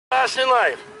everlasting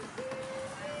life.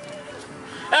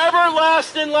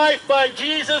 Everlasting life by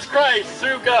Jesus Christ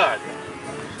through God.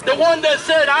 The one that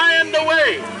said, I am the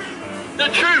way,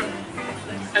 the truth,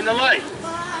 and the life.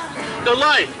 The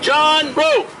life. John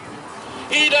wrote,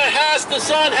 he that has the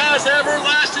Son has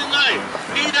everlasting life.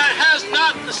 He that has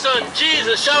not the Son,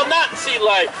 Jesus, shall not see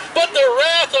life, but the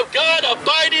wrath of God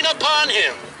abiding upon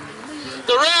him.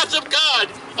 The wrath of God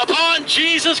upon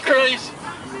Jesus Christ.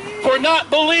 For not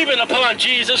believing upon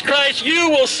Jesus Christ, you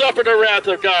will suffer the wrath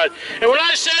of God. And when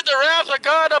I said the wrath of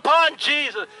God upon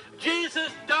Jesus,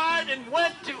 Jesus died and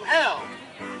went to hell.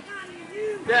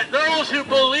 That those who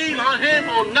believe on him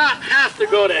will not have to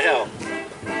go to hell.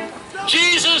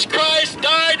 Jesus Christ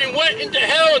died and went into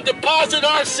hell and deposited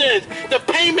our sins. The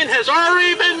payment has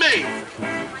already been made.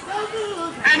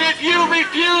 And if you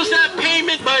refuse that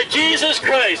payment by Jesus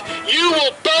Christ, you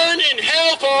will burn in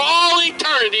hell for all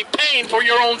eternity, paying for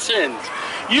your own sins.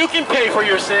 You can pay for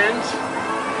your sins.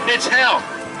 It's hell.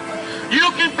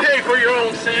 You can pay for your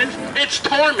own sins. It's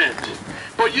torment.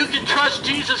 But you can trust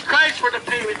Jesus Christ for the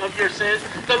payment of your sins,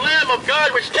 the Lamb of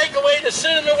God which take away the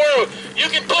sin of the world. You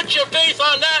can put your faith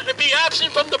on that and be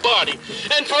absent from the body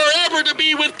and forever to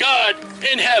be with God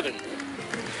in heaven.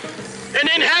 And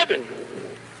in heaven,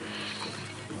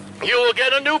 you will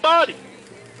get a new body.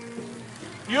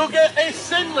 You'll get a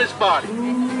sinless body.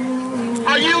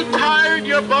 Are you tired,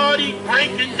 your body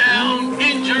breaking down,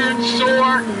 injured,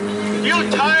 sore? You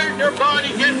tired, your body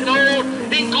getting old?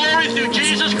 In glory through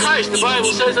Jesus Christ, the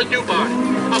Bible says a new body.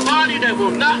 A body that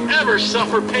will not ever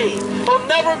suffer pain. Will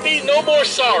never be no more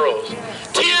sorrows.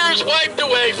 Tears wiped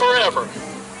away forever.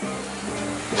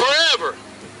 Forever.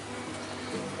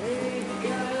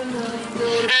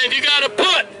 And you got to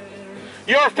put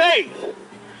your faith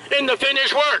in the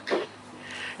finished work.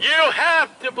 You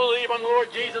have to believe on the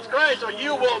Lord Jesus Christ or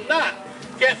you will not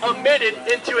get admitted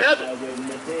into heaven.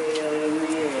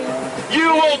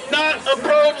 You will not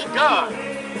approach God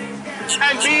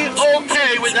and be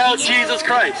okay without Jesus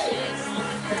Christ.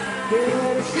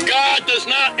 God does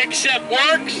not accept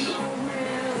works.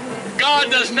 God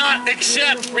does not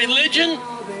accept religion.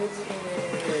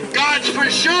 God's for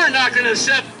sure not going to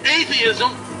accept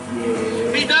atheism.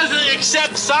 He doesn't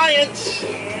accept science.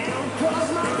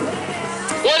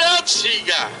 What else he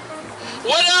got?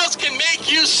 What else can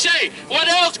make you safe? What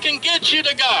else can get you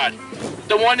to God?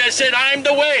 The one that said, I am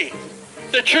the way,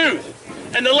 the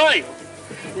truth, and the life.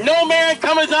 No man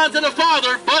cometh unto the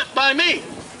Father but by me.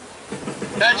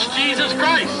 That's Jesus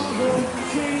Christ.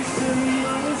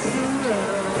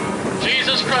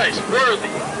 Jesus Christ, worthy.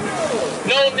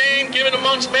 No name given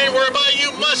amongst men whereby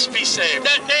you must be saved.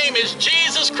 That name is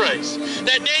Jesus Christ.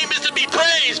 That name is to be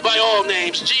praised by all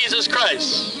names, Jesus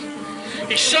Christ.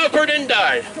 He suffered and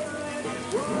died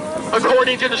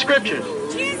according to the scriptures.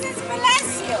 Jesus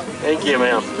bless you. Thank you,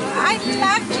 ma'am. I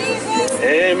love Jesus.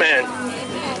 Amen.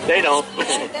 Amen. They don't.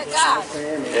 And the God.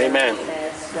 Amen.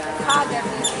 Father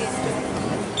is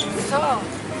this. So,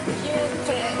 you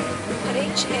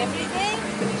preach every day?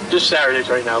 Just Saturdays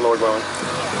right now, Lord willing.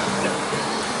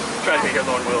 Try to make it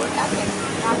Lord willing.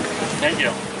 Thank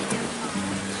you.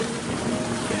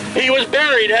 He was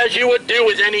buried as you would do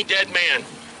with any dead man.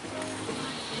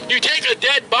 You take a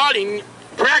dead body and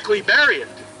correctly bury it.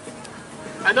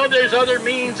 I know there's other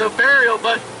means of burial,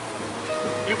 but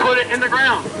you put it in the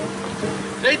ground.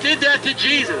 They did that to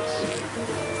Jesus.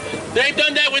 They've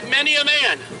done that with many a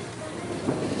man.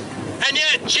 And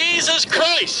yet Jesus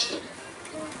Christ,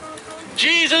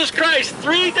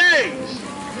 3 days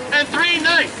and 3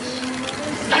 nights,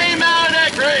 came out of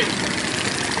that grave,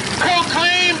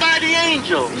 proclaimed by the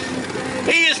angels,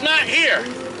 he is not here,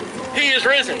 he is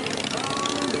risen.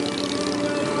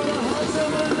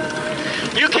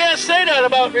 You can't say that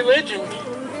about religion.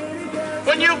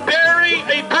 When you bury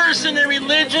a person in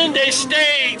religion, they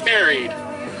stay buried.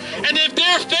 And if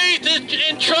their faith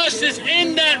and trust is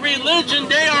in that religion,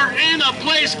 they are in a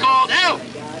place called hell.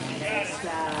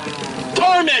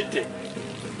 Tormented.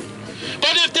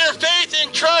 But if their faith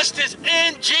and trust is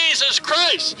in Jesus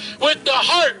Christ, with the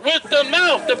heart, with the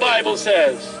mouth, the Bible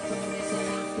says,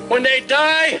 when they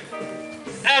die,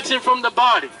 absent from the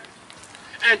body,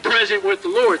 and present with the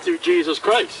Lord through Jesus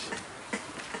Christ.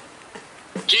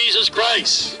 Jesus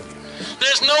Christ.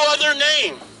 There's no other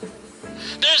name.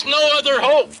 There's no other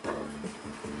hope.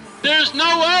 There's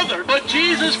no other but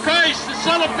Jesus Christ, the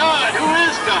Son of God, who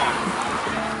is God.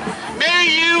 May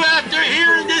you, after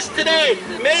hearing this today,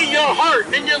 may your heart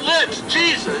and your lips,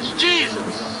 Jesus,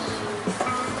 Jesus.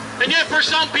 And yet for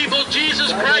some people,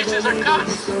 Jesus Christ is a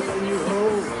cuss.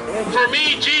 For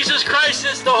me, Jesus Christ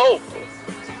is the hope.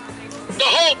 The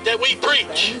hope that we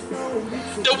preach.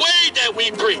 The way that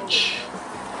we preach.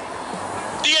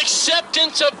 The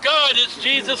acceptance of God is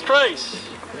Jesus Christ.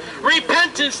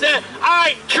 Repentance that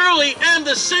I truly am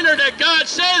the sinner that God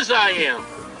says I am.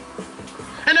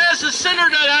 And as the sinner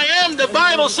that I am, the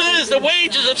Bible says the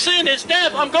wages of sin is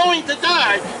death. I'm going to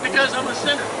die because I'm a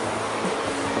sinner.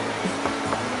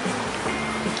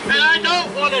 And I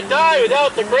don't want to die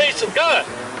without the grace of God.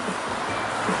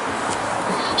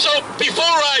 So before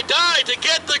I die, to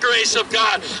get the grace of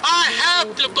God, I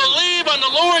have to believe on the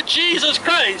Lord Jesus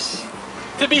Christ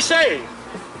to be saved.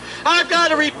 I've got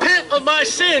to repent of my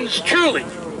sins truly.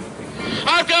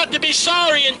 I've got to be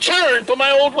sorry and turn from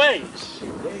my old ways.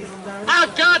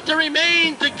 I've got to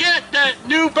remain to get that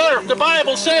new birth. The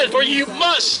Bible says, for you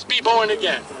must be born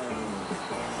again.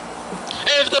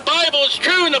 If the Bible is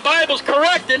true and the Bible's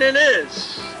correct, and it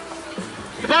is,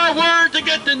 if I were to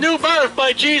get the new birth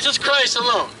by Jesus Christ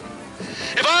alone,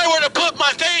 if I were to put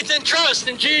my faith and trust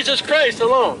in Jesus Christ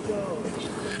alone,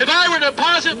 if I were to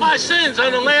deposit my sins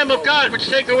on the Lamb of God, which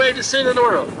take away the sin of the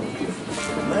world,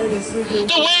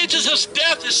 the wages of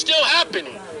death is still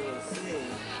happening.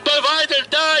 But if I were to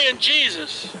die in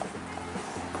Jesus,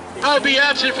 I'll be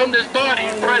absent from this body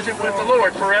and present with the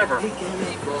Lord forever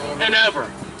and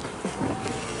ever.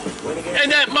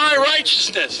 And that my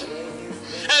righteousness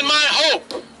and my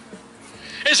hope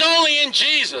is only in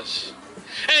Jesus,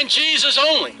 and Jesus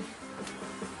only.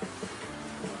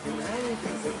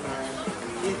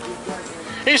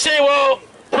 You say, well,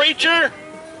 preacher,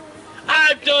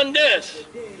 I've done this.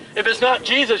 If it's not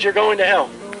Jesus, you're going to hell.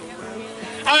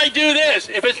 I do this.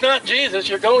 If it's not Jesus,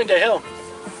 you're going to hell.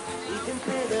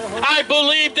 I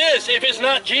believe this. If it's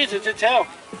not Jesus, it's hell.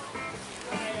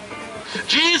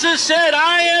 Jesus said,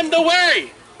 I am the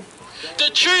way, the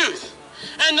truth,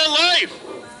 and the life.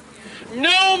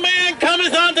 No man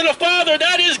cometh unto the Father,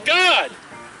 that is God,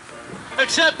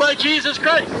 except by Jesus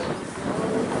Christ.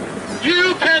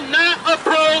 You cannot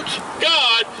approach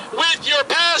God with your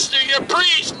pastor, your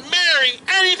priest, Mary,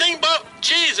 anything but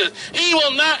Jesus. He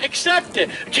will not accept it.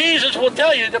 Jesus will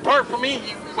tell you, depart from me,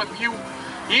 you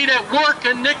ye that work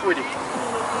iniquity.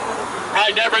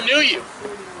 I never knew you.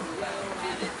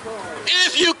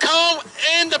 If you come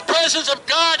in the presence of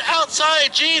God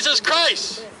outside Jesus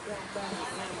Christ,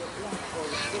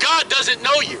 God doesn't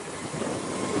know you.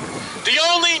 The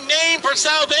only name for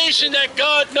salvation that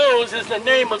God knows is the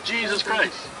name of Jesus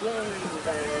Christ.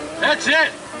 That's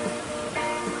it.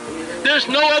 There's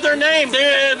no other name.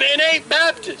 It ain't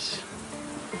Baptist.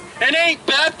 It ain't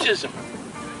baptism.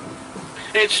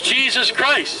 It's Jesus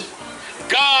Christ.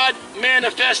 God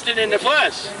manifested in the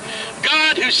flesh.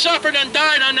 God who suffered and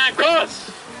died on that cross,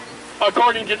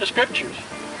 according to the Scriptures,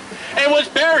 and was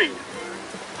buried,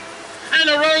 and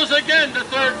arose again the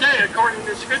third day, according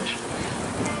to Scripture.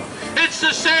 It's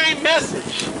the same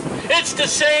message. It's the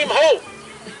same hope.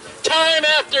 Time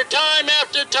after time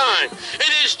after time.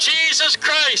 It is Jesus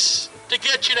Christ to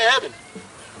get you to heaven.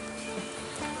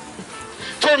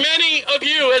 For many of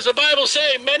you, as the Bible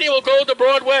says, many will go the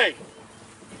broad way.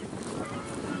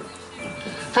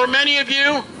 For many of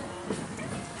you,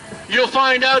 you'll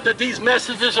find out that these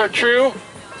messages are true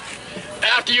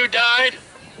after you died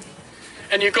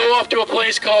and you go off to a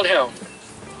place called hell.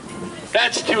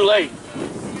 That's too late.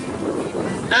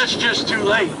 That's just too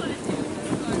late.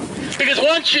 Because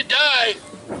once you die,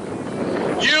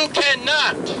 you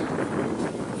cannot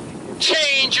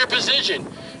change your position.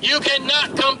 You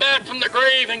cannot come back from the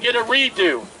grave and get a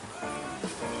redo.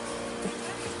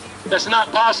 That's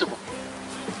not possible.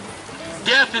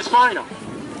 Death is final.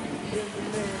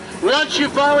 Once you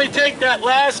finally take that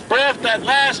last breath, that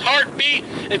last heartbeat,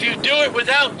 if you do it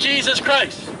without Jesus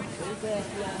Christ,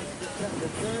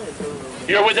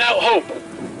 you're without hope.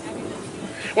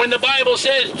 When the Bible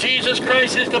says Jesus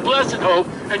Christ is the blessed hope,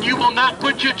 and you will not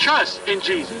put your trust in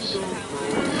Jesus,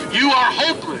 you are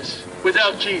hopeless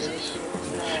without Jesus.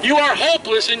 You are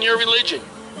hopeless in your religion.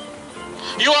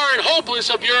 You are hopeless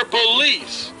of your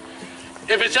beliefs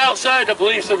if it's outside the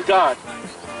beliefs of God.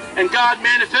 And God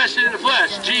manifested in the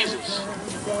flesh, Jesus.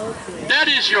 That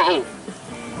is your hope.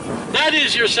 That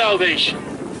is your salvation.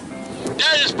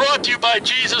 That is brought to you by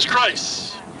Jesus Christ.